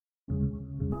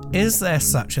Is there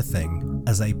such a thing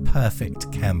as a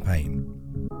perfect campaign?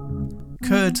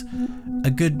 Could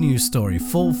a good news story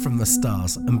fall from the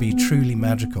stars and be truly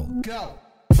magical? Go!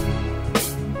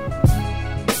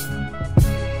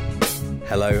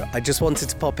 Hello, I just wanted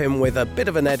to pop in with a bit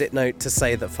of an edit note to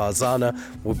say that Farzana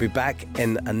will be back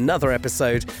in another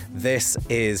episode. This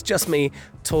is just me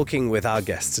talking with our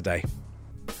guest today.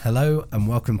 Hello and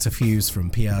welcome to Fuse from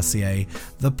PRCA,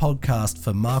 the podcast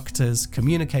for marketers,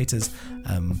 communicators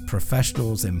and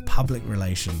professionals in public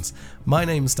relations. My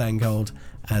name's Dan Gold,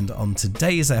 and on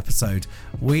today's episode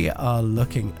we are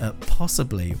looking at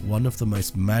possibly one of the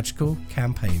most magical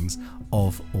campaigns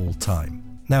of all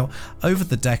time. Now, over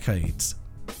the decades,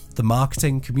 the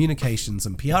marketing, communications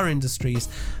and PR industries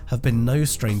have been no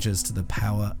strangers to the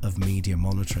power of media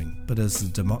monitoring, but as the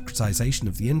democratization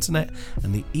of the internet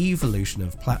and the evolution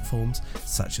of platforms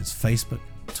such as Facebook,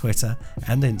 Twitter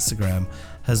and Instagram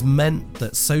has meant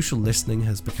that social listening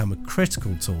has become a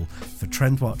critical tool for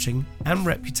trend watching and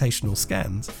reputational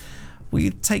scans,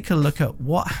 we take a look at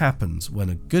what happens when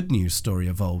a good news story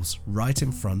evolves right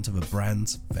in front of a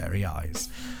brand's very eyes.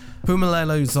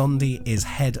 Phumelelo Zondi is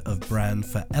head of brand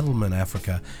for Edelman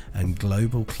Africa and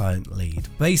global client lead.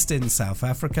 Based in South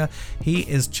Africa, he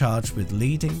is charged with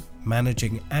leading,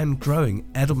 managing and growing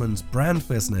Edelman's brand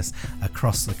business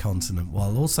across the continent,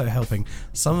 while also helping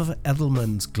some of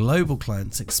Edelman's global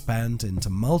clients expand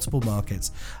into multiple markets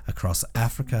across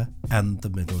Africa and the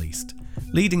Middle East.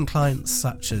 Leading clients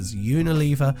such as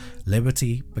Unilever,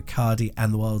 Liberty, Bacardi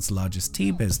and the world's largest tea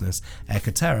business,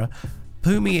 Ekaterra,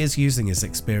 Phumi is using his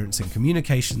experience in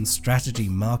communications, strategy,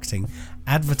 marketing,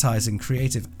 advertising,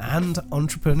 creative and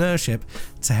entrepreneurship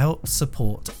to help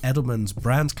support Edelman's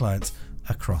brand clients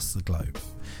across the globe.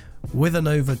 With an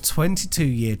over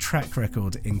 22-year track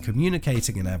record in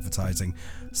communicating and advertising,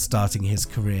 starting his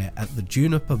career at the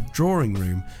Juniper Drawing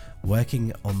Room,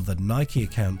 working on the Nike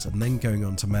account and then going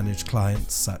on to manage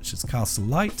clients such as Castle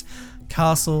Light,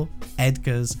 Castle,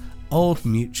 Edgar's, Old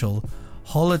Mutual,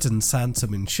 Holland and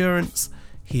Santam Insurance.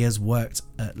 He has worked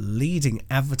at leading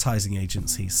advertising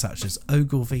agencies such as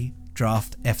Ogilvy,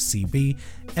 Draft FCB,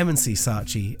 M&C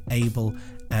Saatchi, Able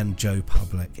and Joe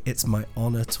Public. It's my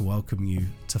honour to welcome you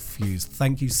to Fuse.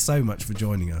 Thank you so much for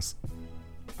joining us.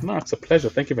 No, it's a pleasure.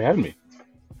 Thank you for having me.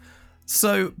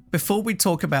 So, before we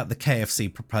talk about the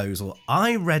KFC proposal,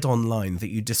 I read online that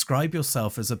you describe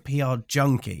yourself as a PR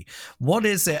junkie. What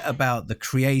is it about the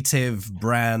creative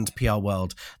brand PR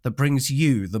world that brings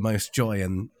you the most joy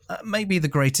and maybe the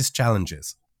greatest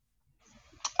challenges?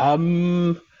 I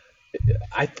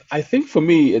think for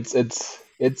me it's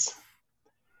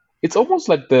almost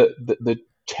like the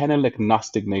channel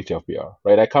agnostic nature of PR,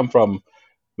 right? I come from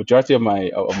majority of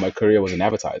my career was in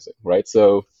advertising, right?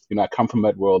 So I come from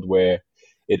that world where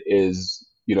it is,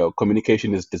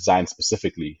 communication is designed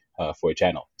specifically for a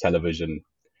channel: television,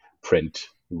 print,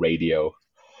 radio,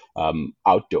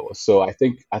 outdoor. So I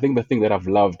think the thing that I've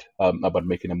loved about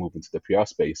making a move into the PR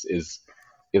space is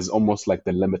almost like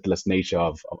the limitless nature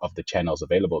of the channels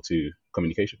available to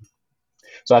communication.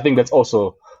 So I think that's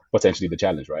also potentially the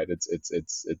challenge, right? It's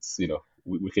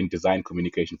we can design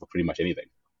communication for pretty much anything.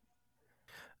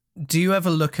 Do you ever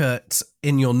look at,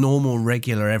 in your normal,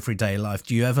 regular, everyday life,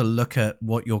 do you ever look at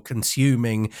what you're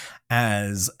consuming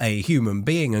as a human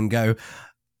being and go,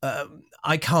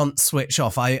 I can't switch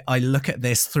off. I look at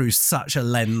this through such a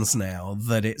lens now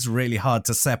that it's really hard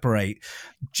to separate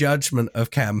judgment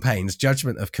of campaigns,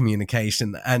 judgment of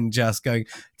communication, and just going,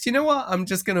 do you know what? I'm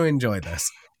just going to enjoy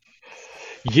this.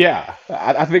 Yeah,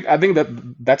 I think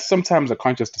that's sometimes a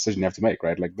conscious decision you have to make,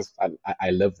 right? Like this, I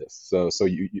love this. So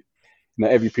you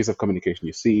every piece of communication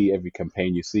you see, every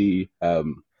campaign you see,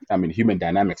 human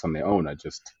dynamics on their own are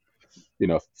just,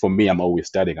 for me, I'm always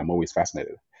studying, I'm always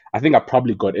fascinated. I think I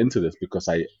probably got into this because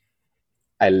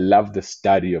I love the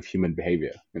study of human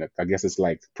behavior. I guess it's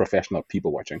like professional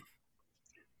people watching,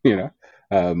 and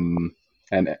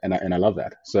I love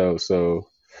that. So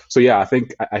yeah, I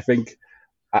think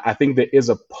there is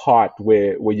a part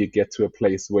where you get to a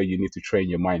place where you need to train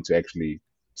your mind to actually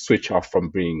switch off from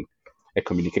being a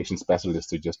communication specialist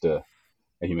to just a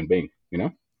human being,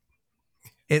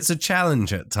 It's a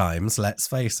challenge at times, let's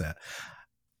face it.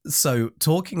 So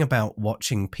talking about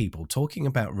watching people, talking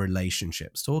about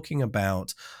relationships, talking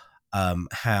about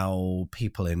how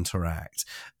people interact,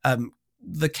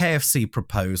 the KFC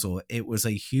proposal, it was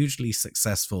a hugely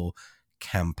successful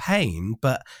campaign,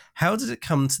 but how did it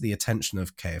come to the attention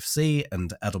of KFC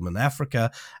and Edelman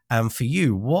Africa? And for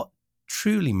you, what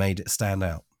truly made it stand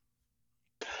out?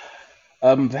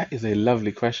 That is a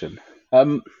lovely question.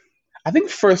 I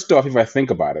think first off, if I think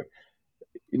about it,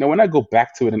 when I go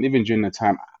back to it, and even during the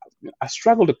time, I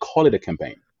struggle to call it a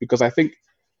campaign. because I think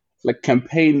like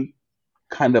campaign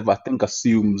kind of I think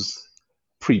assumes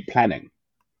pre-planning,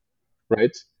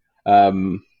 right?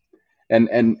 Um,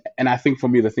 and I think for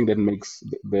me the thing that makes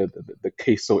the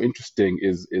case so interesting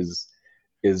is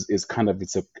kind of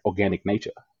its organic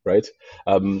nature, right?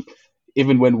 Um,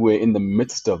 Even when we're in the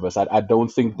midst of us, I don't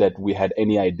think that we had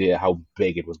any idea how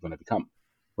big it was going to become,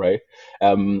 right?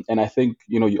 And I think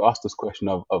you asked this question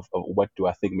of what do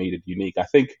I think made it unique. I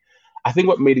think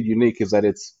what made it unique is that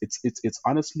it's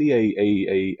honestly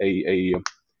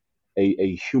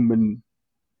a human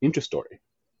interest story.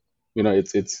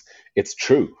 It's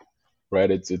true,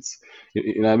 right? It's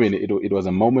I mean it was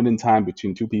a moment in time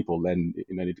between two people, and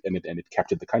it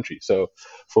captured the country. So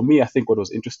for me, I think what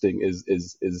was interesting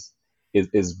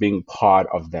is being part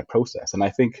of that process. And I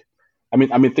think, I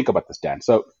mean think about this, Dan.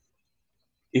 So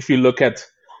if you look at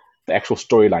the actual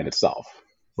storyline itself,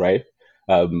 right?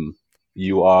 Um,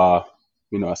 you are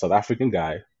a South African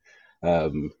guy.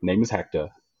 Name is Hector.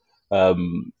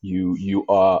 You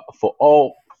are, for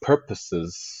all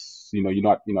purposes, you're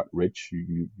not rich.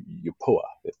 You're poor.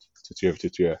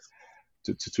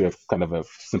 To have kind of a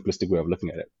simplistic way of looking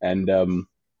at it, and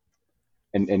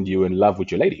you're in love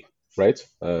with your lady, right?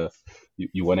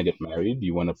 You want to get married.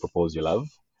 You want to propose your love,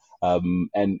 and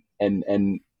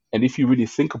if you really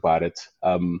think about it,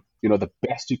 the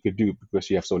best you could do, because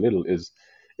you have so little, is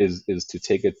to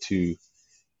take it to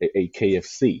a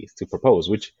KFC to propose,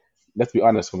 which, let's be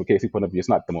honest, from a KFC point of view, it's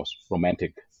not the most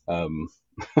romantic um,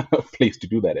 place to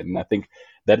do that in. And I think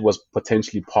that was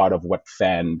potentially part of what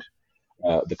fanned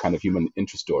the kind of human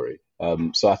interest story.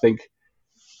 So I think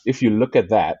if you look at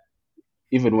that,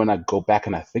 even when I go back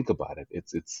and I think about it,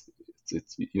 it's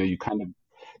you kind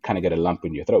of get a lump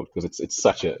in your throat, because it's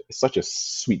such a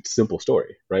sweet, simple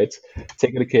story, right?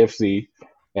 Take it to KFC,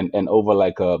 and over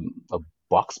like a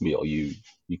box meal, you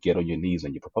get on your knees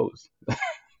and you propose.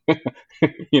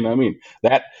 You know what I mean?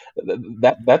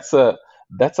 That's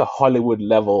a Hollywood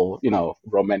level,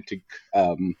 romantic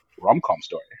rom-com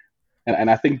story.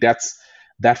 And I think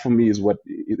that for me is what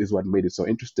made it so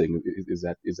interesting, is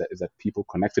that people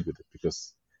connected with it,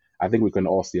 because I think we can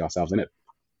all see ourselves in it.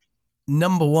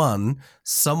 Number one,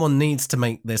 someone needs to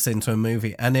make this into a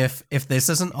movie, and if this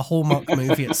isn't a Hallmark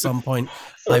movie at some point,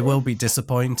 I will be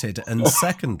disappointed. And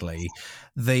secondly,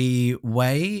 the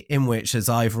way in which, as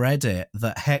I've read it,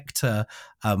 that Hector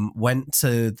went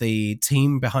to the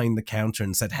team behind the counter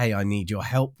and said, "Hey, I need your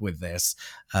help with this,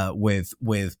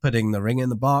 with putting the ring in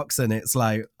the box," and it's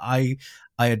like I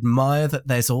admire that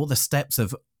there's all the steps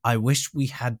of, I wish we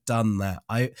had done that.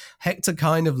 Hector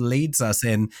kind of leads us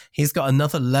in. He's got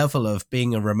another level of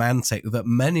being a romantic that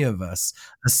many of us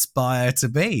aspire to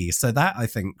be. So that, I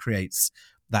think, creates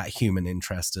that human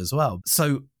interest as well.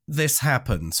 So this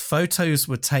happens. Photos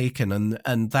were taken,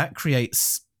 and that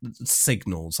creates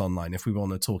signals online, if we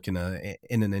want to talk in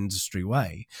an industry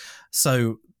way.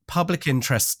 So public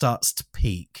interest starts to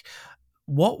peak.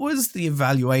 What was the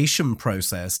evaluation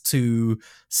process to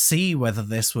see whether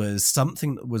this was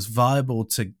something that was viable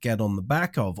to get on the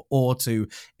back of, or to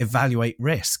evaluate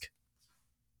risk?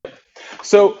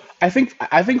 So I think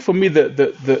for me,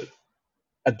 the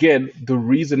again, the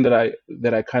reason that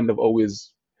I kind of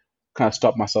always kind of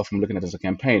stopped myself from looking at it as a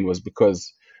campaign was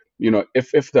because,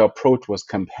 if the approach was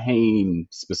campaign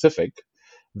specific,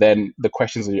 then the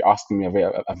questions that you're asking me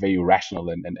are very rational,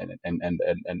 and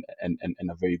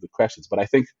are very good questions. But I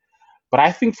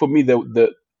think for me,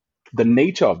 the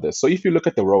nature of this. So if you look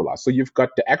at the rollout, so you've got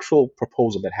the actual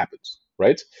proposal that happens,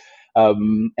 right?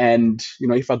 And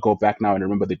if I go back now and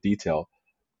remember the detail,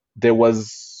 there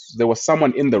was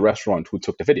someone in the restaurant who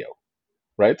took the video,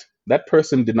 right? That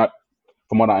person did not,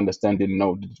 from what I understand, didn't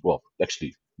know. Well,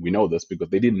 actually, we know this because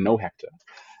they didn't know Hector.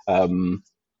 Um,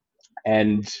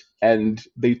 and and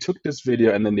they took this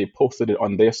video and then they posted it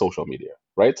on their social media,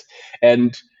 right?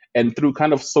 And and through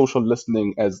kind of social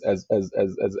listening, as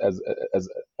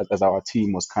our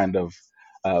team was kind of,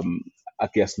 um I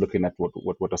guess, looking at what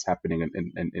was happening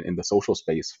in the social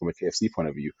space from a KFC point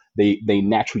of view, they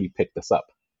naturally picked this up,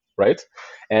 right?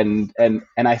 And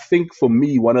I think for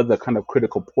me, one of the kind of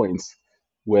critical points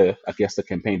where I guess the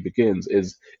campaign begins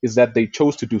is that they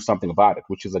chose to do something about it,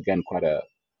 which is again quite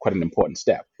an important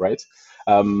step, right?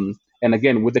 And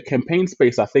again, with the campaign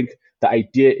space, I think the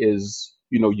idea is,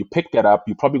 you pick that up,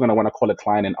 you're probably going to want to call a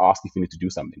client and ask if you need to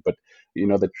do something. But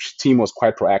the team was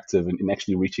quite proactive in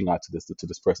actually reaching out to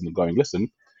this person and going,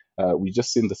 listen, we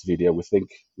just seen this video. We think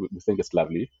it's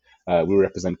lovely. We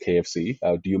represent KFC.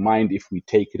 Do you mind if we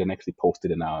take it and actually post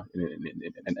it in our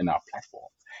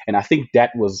platform? And I think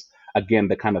that was again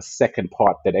the kind of second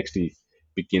part that actually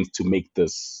begins to make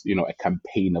this, a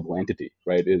campaignable entity,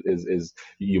 right? Is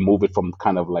you move it from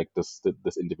kind of like this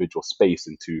individual space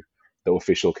into the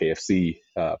official KFC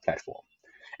platform,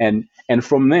 and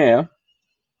from there,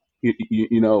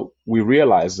 we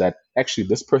realized that actually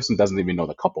this person doesn't even know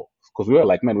the couple, because we were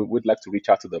like, man, we'd like to reach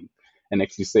out to them and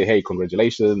actually say, hey,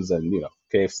 congratulations, and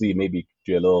KFC maybe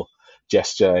do a little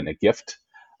gesture and a gift.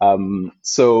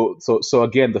 So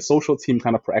again, the social team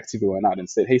kind of proactively went out and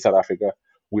said, hey, South Africa,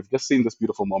 we've just seen this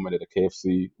beautiful moment at a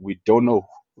KFC. We don't know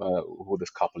who this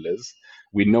couple is.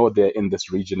 We know they're in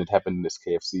this region. It happened in this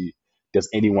KFC. Does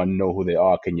anyone know who they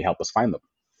are? Can you help us find them?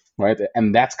 Right?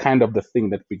 And that's kind of the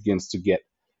thing that begins to get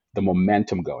the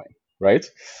momentum going, right?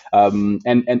 And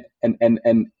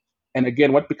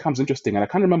again, what becomes interesting, and I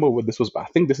can't remember what this was, but I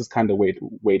think this is kind of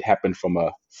where it happened from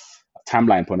a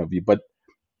timeline point of view. But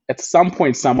at some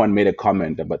point, someone made a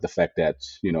comment about the fact that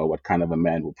what kind of a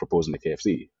man would propose in the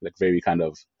KFC, like very kind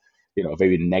of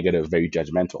very negative, very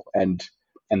judgmental, and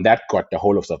that got the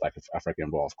whole of South Africa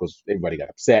involved, because everybody got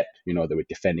upset. They were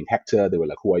defending Hector. They were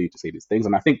like, "Who are you to say these things?"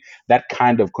 And I think that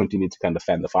kind of continued to kind of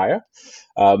fan the fire.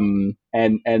 And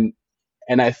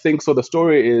I think so. The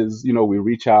story is, we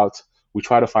reach out, we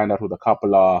try to find out who the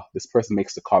couple are. This person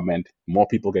makes the comment. More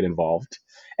people get involved,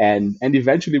 and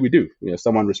eventually we do.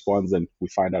 Someone responds, and we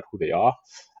find out who they are.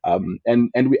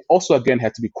 And we also again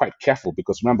had to be quite careful,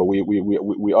 because remember,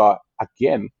 we are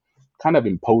again kind of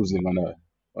imposing on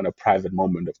a private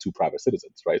moment of two private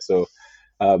citizens, right? So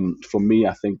for me,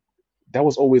 I think that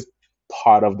was always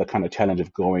part of the kind of challenge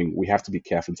of going. We have to be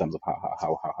careful in terms of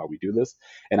how we do this.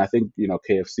 And I think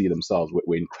KFC themselves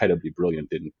were incredibly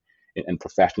brilliant and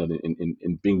professional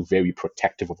in being very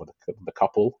protective of the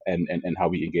couple and how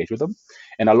we engage with them.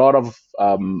 And a lot of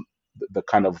the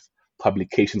kind of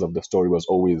publications of the story was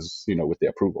always with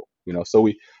their approval. So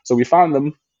we found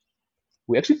them.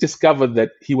 We actually discovered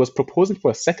that he was proposing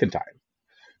for a second time,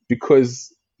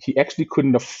 because he actually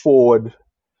couldn't afford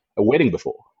a wedding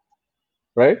before,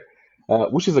 right?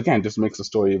 Which is again just makes the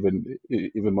story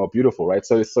even more beautiful, right?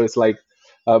 So it's like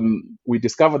we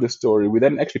discover this story, we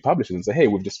then actually publish it and say, hey,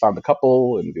 we've just found a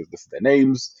couple, and this is their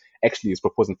names. Actually, he's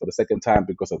proposing for the second time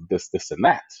because of this, and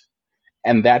that,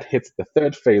 and that hits the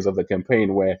third phase of the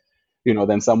campaign, where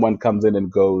then someone comes in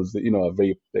and goes, a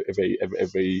very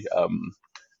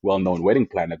well-known wedding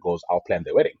planner goes, I'll plan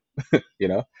their wedding,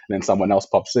 and then someone else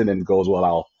pops in and goes, well,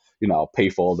 I'll pay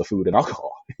for all the food and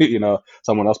alcohol.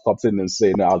 Someone else pops in and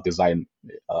say, no, I'll design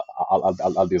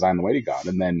the wedding gown.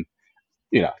 And then,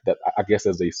 that, I guess,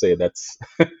 as they say, that's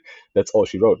that's all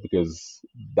she wrote, because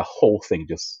the whole thing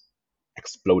just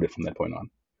exploded from that point on.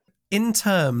 In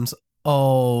terms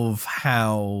of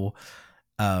how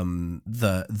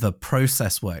the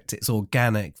process worked, it's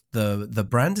organic. The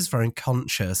brand is very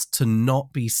conscious to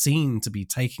not be seen to be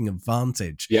taking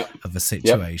advantage of a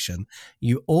situation.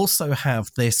 You also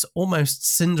have this almost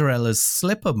Cinderella's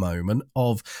slipper moment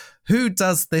of who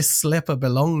does this slipper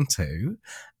belong to?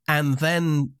 And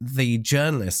then the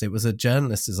journalist, it was a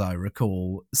journalist, as I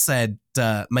recall,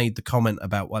 made the comment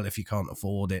about, well, if you can't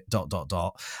afford it, ...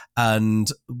 And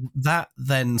that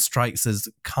then strikes as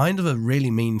kind of a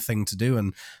really mean thing to do.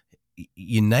 And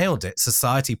you nailed it.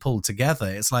 Society pulled together.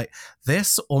 It's like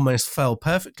this almost fell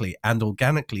perfectly and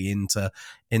organically into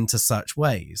such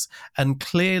ways. And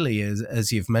clearly,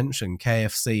 as you've mentioned,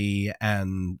 KFC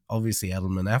and obviously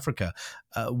Edelman Africa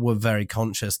were very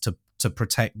conscious to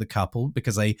protect the couple,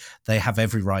 because they have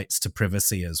every rights to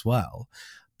privacy as well.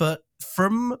 But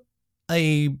from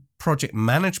a project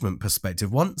management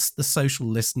perspective, once the social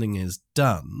listening is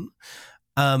done,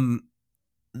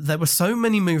 there were so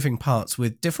many moving parts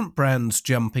with different brands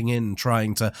jumping in,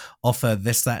 trying to offer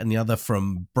this, that, and the other,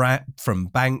 from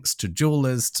banks to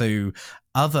jewelers to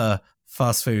other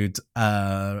fast food,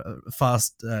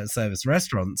 service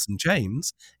restaurants and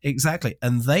chains. Exactly.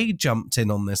 And they jumped in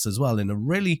on this as well in a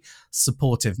really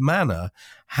supportive manner.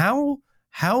 How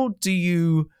do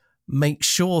you make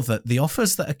sure that the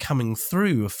offers that are coming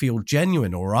through feel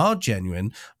genuine or are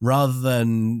genuine, rather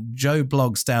than Joe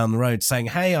Blogs down the road saying,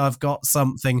 hey, I've got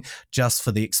something just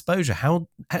for the exposure? How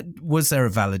was there a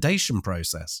validation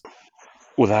process?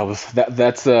 Well,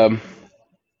 that's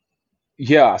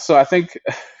yeah. So I think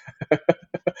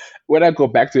when I go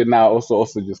back to it now,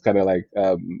 also just kind of like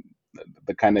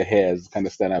the kind of hairs kind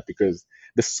of stand up, because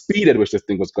the speed at which this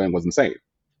thing was going was insane,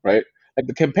 right? Like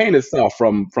the campaign itself,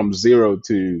 from zero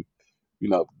to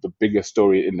the biggest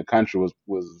story in the country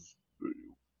was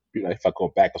if I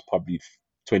go back, was probably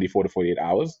 24 to 48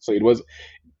 hours. So it was,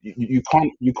 you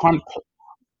can't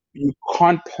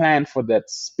plan for that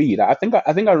speed. I think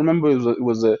I remember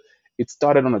it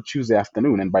started on a Tuesday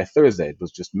afternoon, and by Thursday it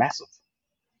was just massive,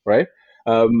 right?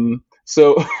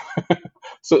 So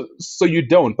so you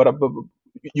don't, but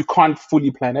you can't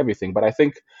fully plan everything. But I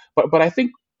think, but I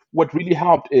think what really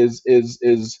helped is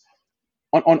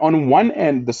on one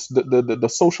end,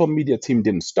 the social media team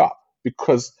didn't stop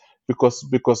because because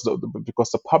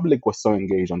the public was so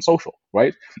engaged on social,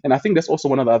 right? And I think that's also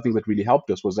one of the other things that really helped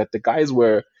us was that the guys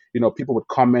were, people would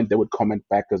comment, they would comment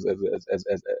back as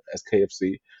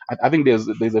KFC. I think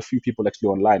there's a few people actually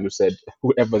online who said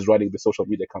whoever's running the social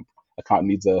media account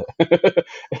needs a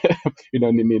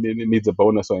needs a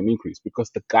bonus or an increase because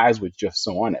the guys were just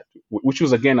so on it, which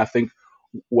was again I think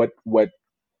what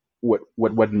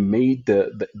made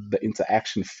the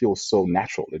interaction feel so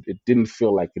natural. It didn't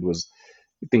feel like it was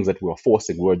things that we were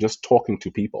forcing. We were just talking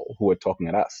to people who were talking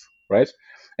at us, right?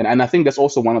 And I think that's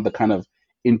also one of the kind of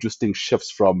interesting shifts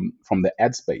from the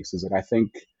ad space is that I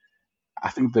think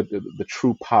that the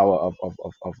true power of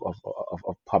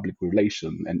public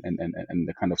relation and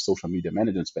the kind of social media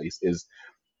management space is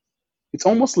it's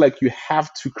almost like you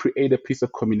have to create a piece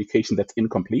of communication that's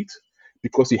incomplete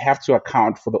because you have to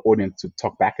account for the audience to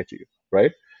talk back at you,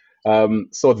 right?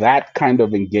 So that kind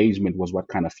of engagement was what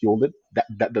kind of fueled it.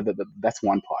 That's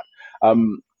one part.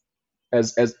 Um,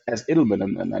 as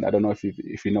Edelman, and I don't know if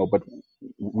you know, but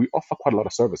we offer quite a lot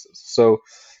of services.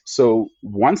 So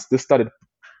once this started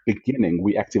beginning,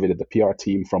 we activated the PR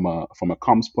team from a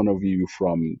comms point of view,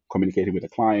 from communicating with the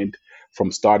client,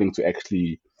 from starting to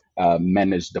actually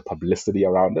manage the publicity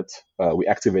around it. We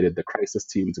activated the crisis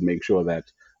team to make sure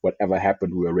that whatever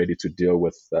happened, we were ready to deal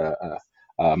with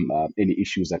any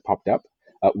issues that popped up.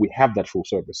 We have that full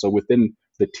service. So within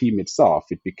the team itself,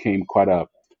 it became quite a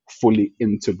fully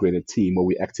integrated team where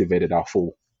we activated our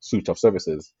full suite of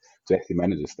services to actually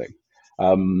manage this thing.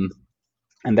 Um,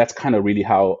 and that's kind of really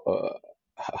how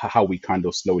we kind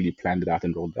of slowly planned it out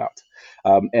and rolled it out.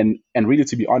 And really,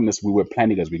 to be honest, we were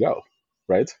planning as we go,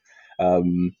 right?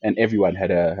 And everyone had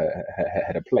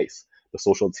a place. The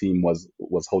social team was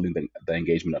holding the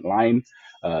engagement online.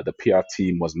 The PR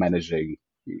team was managing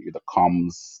the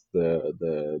comms,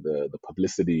 the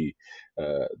publicity,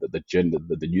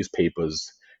 the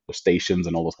newspapers, the stations,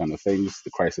 and all those kind of things. The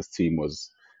crisis team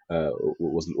was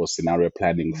scenario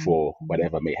planning for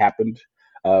whatever may happen.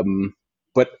 Um,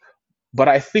 but but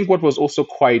I think what was also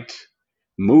quite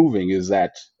moving is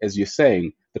that, as you're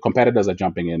saying, the competitors are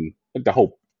jumping in, like the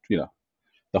whole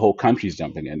country is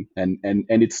jumping in, and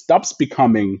it stops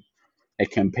becoming a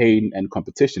campaign and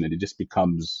competition, and it just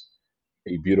becomes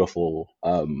a beautiful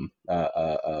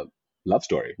love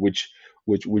story, which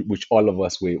all of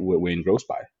us were engrossed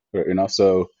by,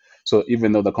 so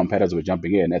even though the competitors were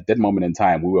jumping in at that moment in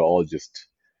time, we were all just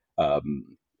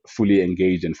fully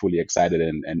engaged and fully excited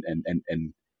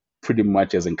and pretty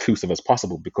much as inclusive as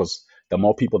possible because the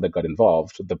more people that got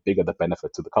involved, the bigger the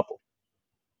benefit to the couple,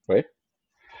 right?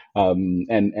 And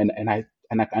I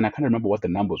can't remember what the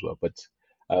numbers were, but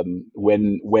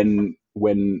when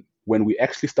we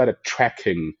actually started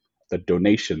tracking the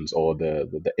donations or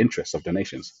the interest of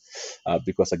donations,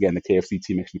 because again the KFC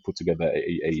team actually put together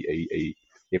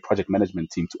a project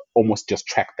management team to almost just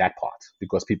track that part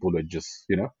because people were just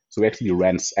so we actually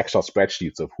ran Excel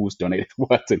spreadsheets of who's donated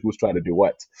what and who's trying to do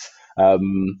what.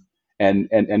 Um, and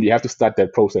you have to start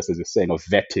that process, as you're saying, of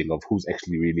vetting of who's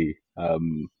actually really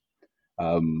um,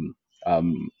 um,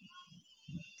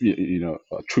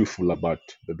 truthful about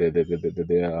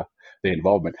their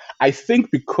involvement. I think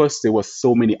because there were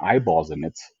so many eyeballs in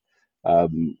it,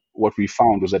 what we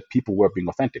found was that people were being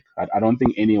authentic. I don't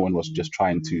think anyone was just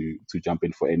trying to jump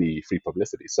in for any free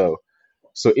publicity. So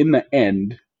in the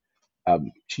end,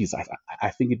 geez, I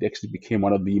think it actually became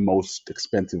one of the most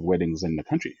expensive weddings in the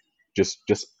country, just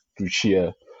through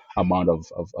sheer amount of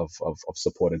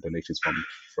support and donations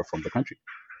from the country.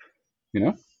 You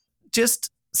know.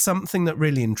 Just something that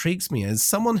really intrigues me is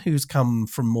someone who's come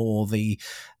from more the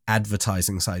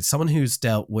advertising side, someone who's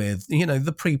dealt with,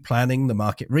 the pre-planning, the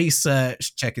market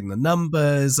research, checking the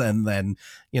numbers, and then,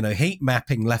 heat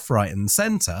mapping left, right, and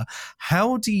center.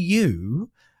 How do you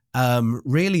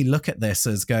really look at this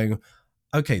as going,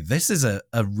 okay, this is a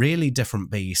really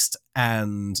different beast,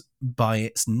 and by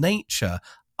its nature,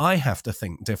 I have to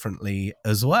think differently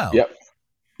as well? Yep.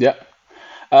 Yep.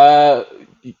 Uh,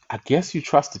 I guess you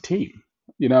trust the team.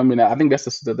 I mean, I think that's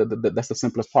that's the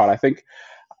simplest part. I think,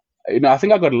 I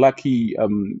think I got lucky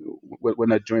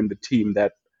when I joined the team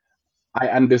that I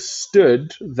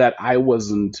understood that I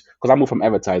wasn't, because I moved from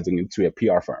advertising into a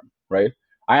PR firm, right?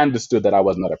 I understood that I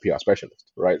was not a PR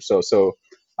specialist, right? So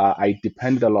I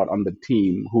depended a lot on the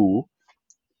team who,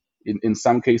 in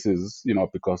some cases,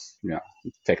 because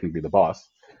technically the boss,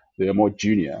 they were more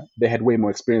junior. They had way more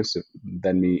experience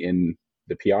than me in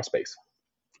the PR space,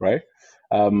 right?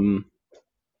 Um,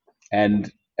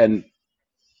 and and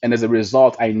and as a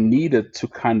result, I needed to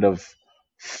kind of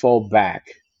fall back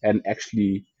and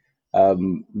actually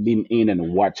lean in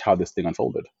and watch how this thing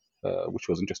unfolded, which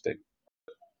was interesting.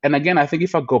 And again, I think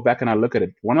if I go back and I look at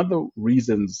it, one of the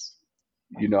reasons,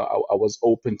 I was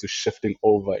open to shifting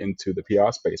over into the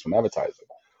PR space from advertising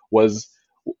was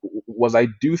was I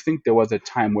do think there was a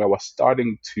time where I was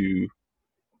starting to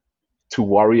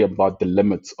worry about the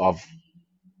limits of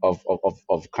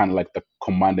kind of like the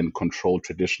command and control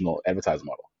traditional advertising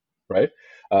model, right?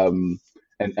 Um,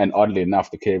 and oddly enough,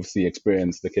 the KFC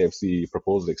experience, the KFC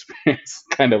proposal experience,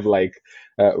 kind of like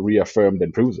reaffirmed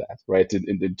and proves that, right?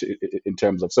 In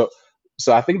terms of so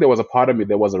I think there was a part of me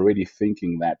that was already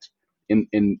thinking that in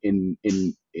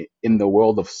the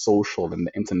world of social and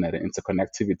the internet and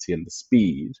interconnectivity and the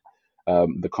speed,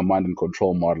 the command and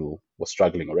control model was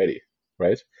struggling already,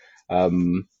 right?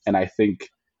 And I think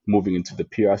moving into the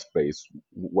PR space,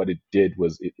 what it did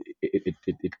was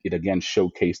it again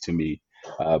showcased to me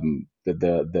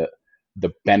the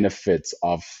benefits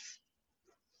of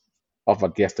I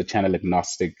guess the channel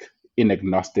agnostic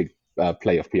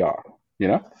play of PR. You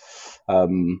know,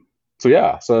 so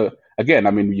yeah. So again,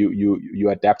 I mean, you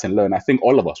adapt and learn. I think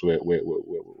all of us were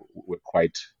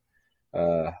quite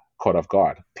caught off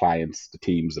guard, clients, the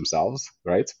teams themselves,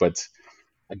 right? But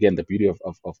again, the beauty of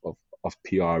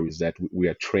PR is that we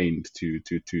are trained to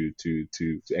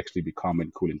actually be calm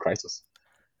and cool in crisis.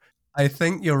 I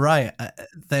think you're right.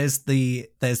 There's the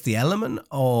element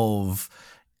of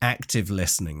active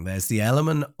listening. There's the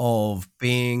element of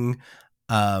being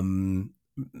in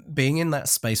that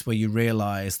space where you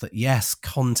realize that yes,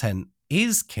 content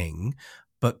is king,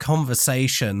 but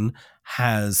conversation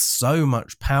has so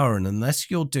much power, and unless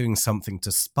you're doing something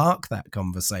to spark that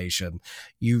conversation,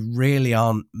 you really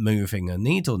aren't moving a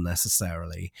needle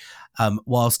necessarily.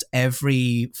 Whilst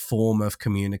every form of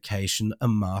communication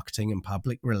and marketing and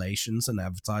public relations and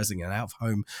advertising and out of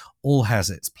home all has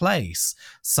its place,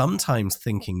 sometimes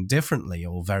thinking differently,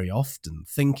 or very often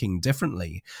thinking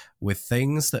differently, with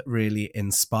things that really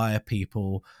inspire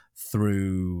people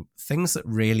through things that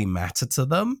really matter to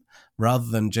them, rather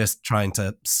than just trying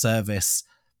to service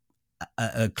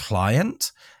a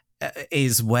client,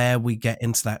 is where we get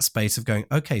into that space of going,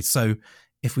 okay, so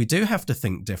if we do have to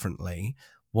think differently,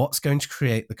 what's going to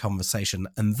create the conversation?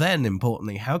 And then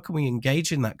importantly, how can we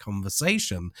engage in that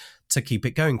conversation to keep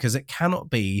it going? Because it cannot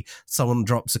be someone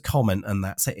drops a comment and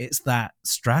that's it. It's that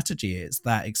strategy, it's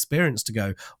that experience to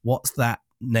go, what's that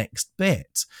next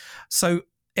bit? So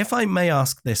if I may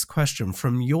ask this question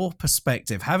from your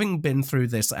perspective, having been through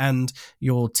this and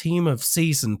your team of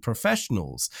seasoned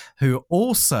professionals who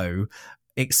also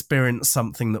experienced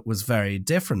something that was very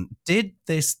different, did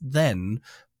this then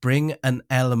bring an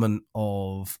element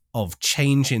of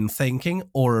change in thinking,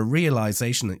 or a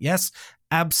realization that yes,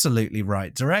 absolutely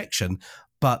right direction,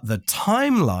 but the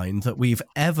timeline that we've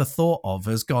ever thought of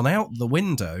has gone out the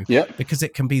window because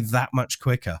it can be that much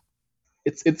quicker?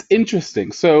 It's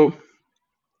interesting. So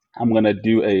I'm gonna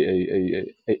do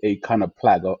a kind of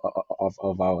plug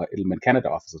of our Element Canada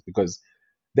offices, because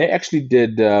they actually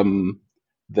did the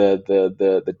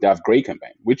Dove Gray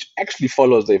campaign, which actually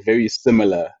follows a very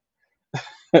similar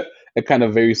a kind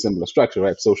of very similar structure,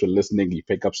 right? Social listening, you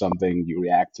pick up something, you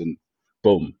react, and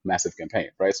boom, massive campaign,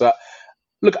 right? So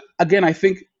look, again, I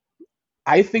think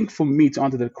for me to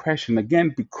answer that question,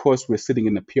 again, because we're sitting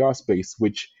in the PR space,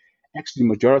 which actually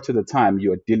majority of the time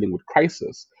you are dealing with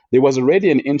crisis, there was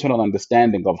already an internal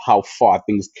understanding of how far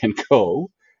things can go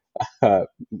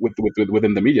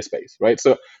within the media space, right?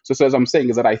 So as I'm saying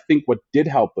is that I think what did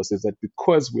help us is that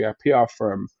because we are a PR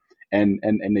firm, and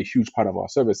a huge part of our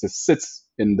services sits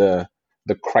in the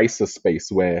crisis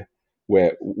space where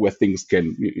things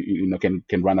can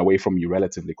run away from you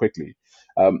relatively quickly.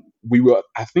 We were,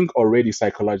 I think, already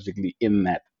psychologically in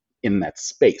that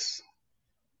space.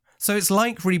 So it's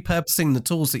like repurposing the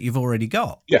tools that you've already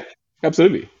got. Yeah,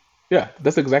 absolutely. Yeah,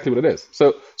 that's exactly what it is.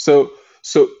 So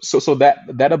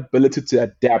that ability to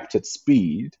adapt at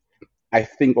speed, I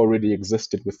think already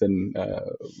existed within.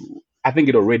 I think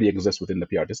it already exists within the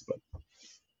PR discipline,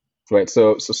 right?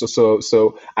 So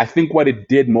I think what it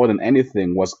did more than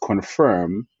anything was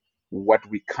confirm what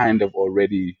we kind of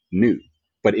already knew,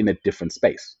 but in a different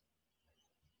space,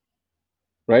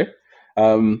 right?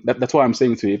 That's why I'm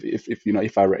saying to you,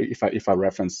 if I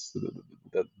reference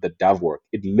the Dove work,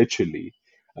 it literally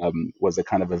was a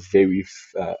kind of a very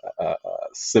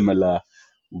similar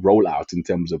rollout in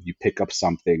terms of you pick up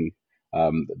something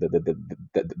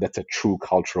that's a true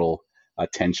cultural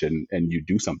tension and you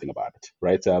do something about it,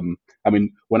 right? I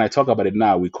mean, when I talk about it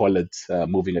now, we call it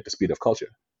moving at the speed of culture,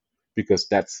 because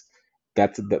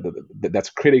that's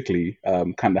critically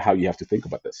kind of how you have to think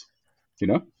about this, you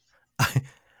know.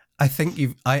 I think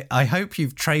I hope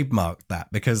you've trademarked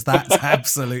that, because that's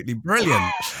absolutely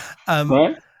brilliant.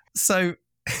 Right. So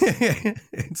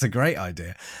it's a great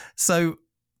idea. So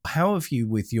how have you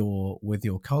with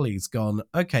your colleagues gone,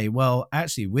 okay, well,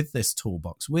 actually, with this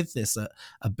toolbox, with this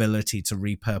ability to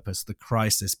repurpose the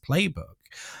crisis playbook,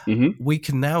 we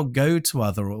can now go to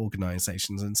other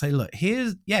organizations and say, look,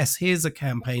 here's a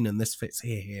campaign and this fits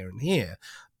here, here, and here.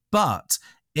 But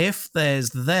if there's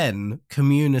then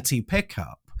community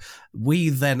pickup, we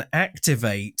then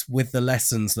activate with the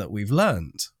lessons that we've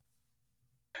learned.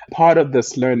 Part of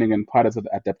this learning and part of the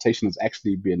adaptation has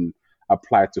actually been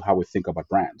applied to how we think about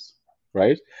brands,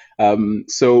 right?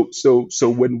 So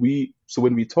when we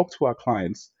talk to our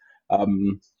clients,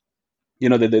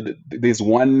 there's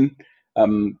one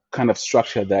kind of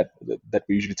structure that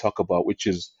we usually talk about, which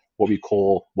is what we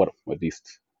call, what at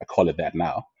least I call it that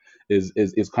now,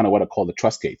 is kind of what I call the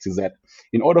trust gates. Is that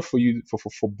in order for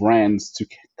brands to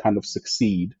kind of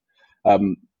succeed,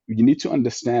 you need to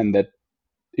understand that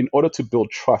in order to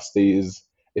build trust, there is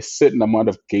a certain amount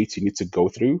of gates you need to go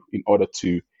through in order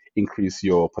to increase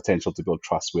your potential to build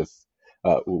trust with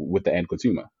the end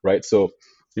consumer, right? So,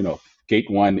 gate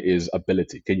one is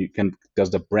ability. Does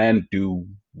the brand do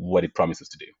what it promises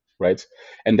to do, right?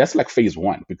 And that's like phase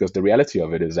one, because the reality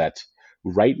of it is that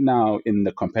right now in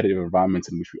the competitive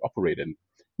environments in which we operate in,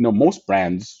 most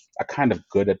brands are kind of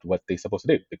good at what they're supposed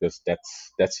to do, because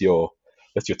that's your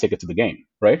ticket to the game,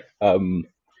 right?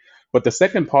 But the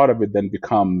second part of it then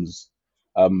becomes,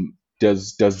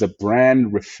 does the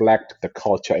brand reflect the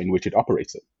culture in which it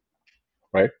operates in,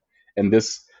 right? And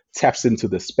this taps into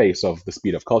the space of the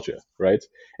speed of culture, right?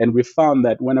 And we found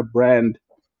that when a brand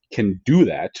can do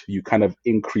that, you kind of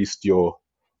increased your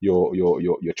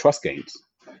trust gains.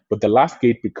 But the last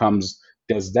gate becomes,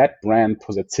 does that brand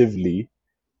positively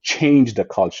change the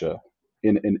culture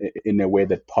in a way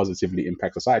that positively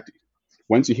impacts society?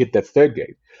 Once you hit that third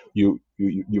gate,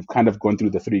 you've kind of gone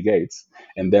through the three gates,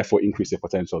 and therefore increase your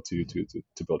potential to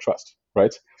build trust,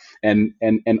 right? And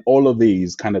all of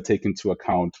these kind of take into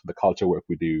account the culture work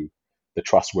we do, the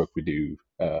trust work we do,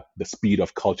 the speed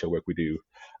of culture work we do,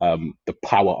 the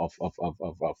power of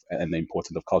and the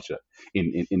importance of culture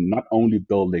in not only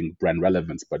building brand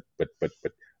relevance, but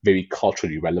very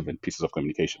culturally relevant pieces of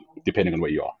communication, depending on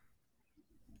where you are.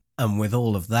 And with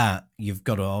all of that, you've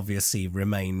got to obviously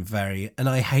remain very, and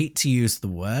I hate to use the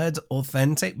word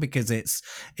authentic, because it's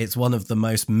one of the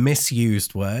most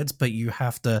misused words, but you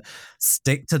have to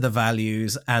stick to the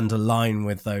values and align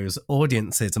with those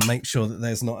audiences and make sure that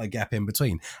there's not a gap in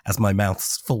between, as my mouth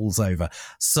falls over.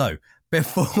 So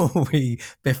before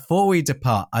we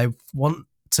depart, I want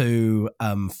to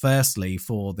firstly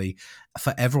for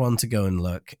everyone to go and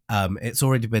look. It's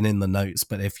already been in the notes,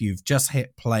 but if you've just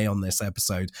hit play on this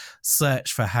episode,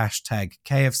 search for hashtag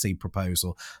KFC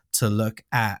proposal to look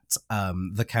at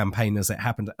the campaign as it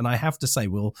happened. And I have to say,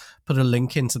 we'll put a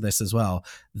link into this as well.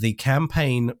 The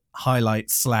campaign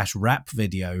highlights / rap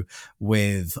video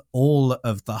with all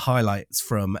of the highlights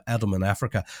from Edelman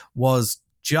Africa was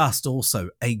just also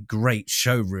a great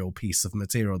showreel piece of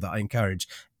material that I encourage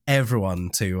everyone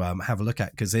to have a look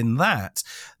at, because in that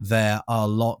there are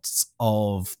lots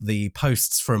of the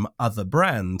posts from other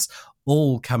brands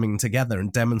all coming together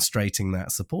and demonstrating that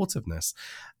supportiveness.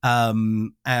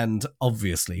 And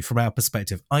obviously, from our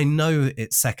perspective, I know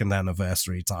it's second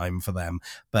anniversary time for them,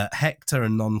 but Hector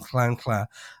and Nonclancla,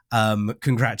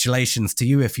 congratulations to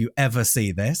you if you ever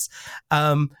see this.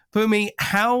 Bumi,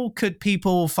 how could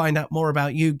people find out more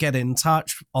about you, get in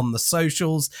touch on the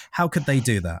socials? How could they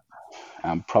do that?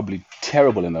 I'm probably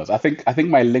terrible in those. I think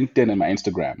my LinkedIn and my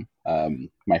Instagram,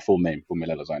 my full name,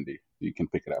 Bumelelo Zandi, you can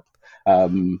pick it up.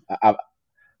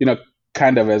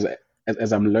 Kind of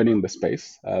as I'm learning the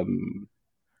space,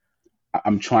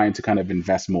 I'm trying to kind of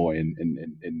invest more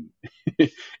in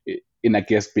I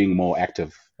guess being more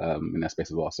active in that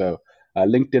space as well. So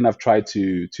LinkedIn, I've tried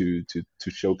to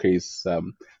showcase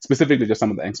specifically just some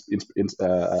of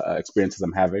the experiences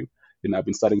I'm having. I've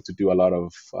been starting to do a lot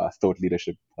of thought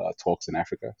leadership talks in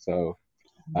Africa, so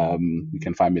you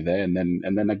can find me there. And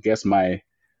then I guess my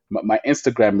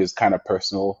Instagram is kind of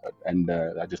personal, and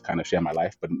I just kind of share my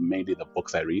life, but mainly the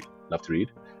books I love to read,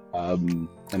 and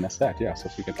that's that. Yeah, so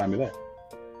you can find me there.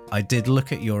 I did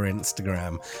look at your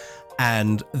Instagram,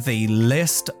 And the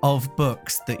list of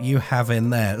books that you have in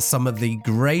there, some of the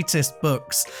greatest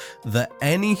books that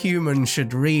any human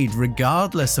should read,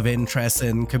 regardless of interest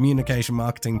in communication,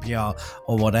 marketing, PR,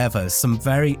 or whatever. Some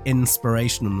very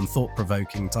inspirational and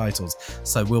thought-provoking titles.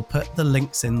 So we'll put the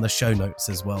links in the show notes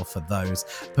as well for those.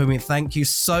 Pumi, thank you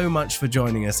so much for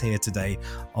joining us here today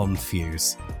on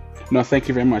Fuse. No, thank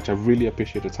you very much. I really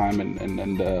appreciate the time and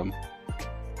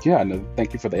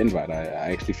thank you for the invite.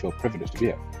 I actually feel privileged to be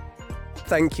here.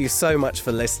 Thank you so much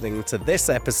for listening to this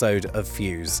episode of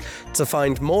Fuse. To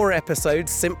find more episodes,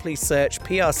 simply search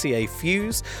PRCA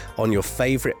Fuse on your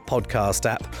favourite podcast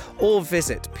app or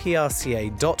visit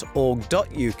prca.org.uk/Fuse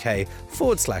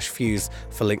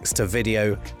for links to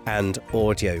video and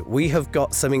audio. We have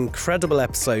got some incredible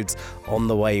episodes on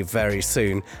the way very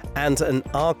soon and an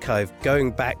archive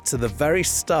going back to the very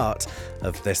start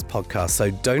of this podcast, so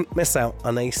don't miss out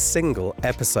on a single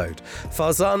episode.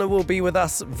 Farzana will be with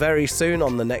us very soon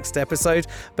on the next episode,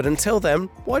 but until then,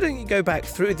 why don't you go back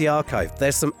through the archive?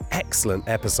 There's some excellent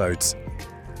episodes.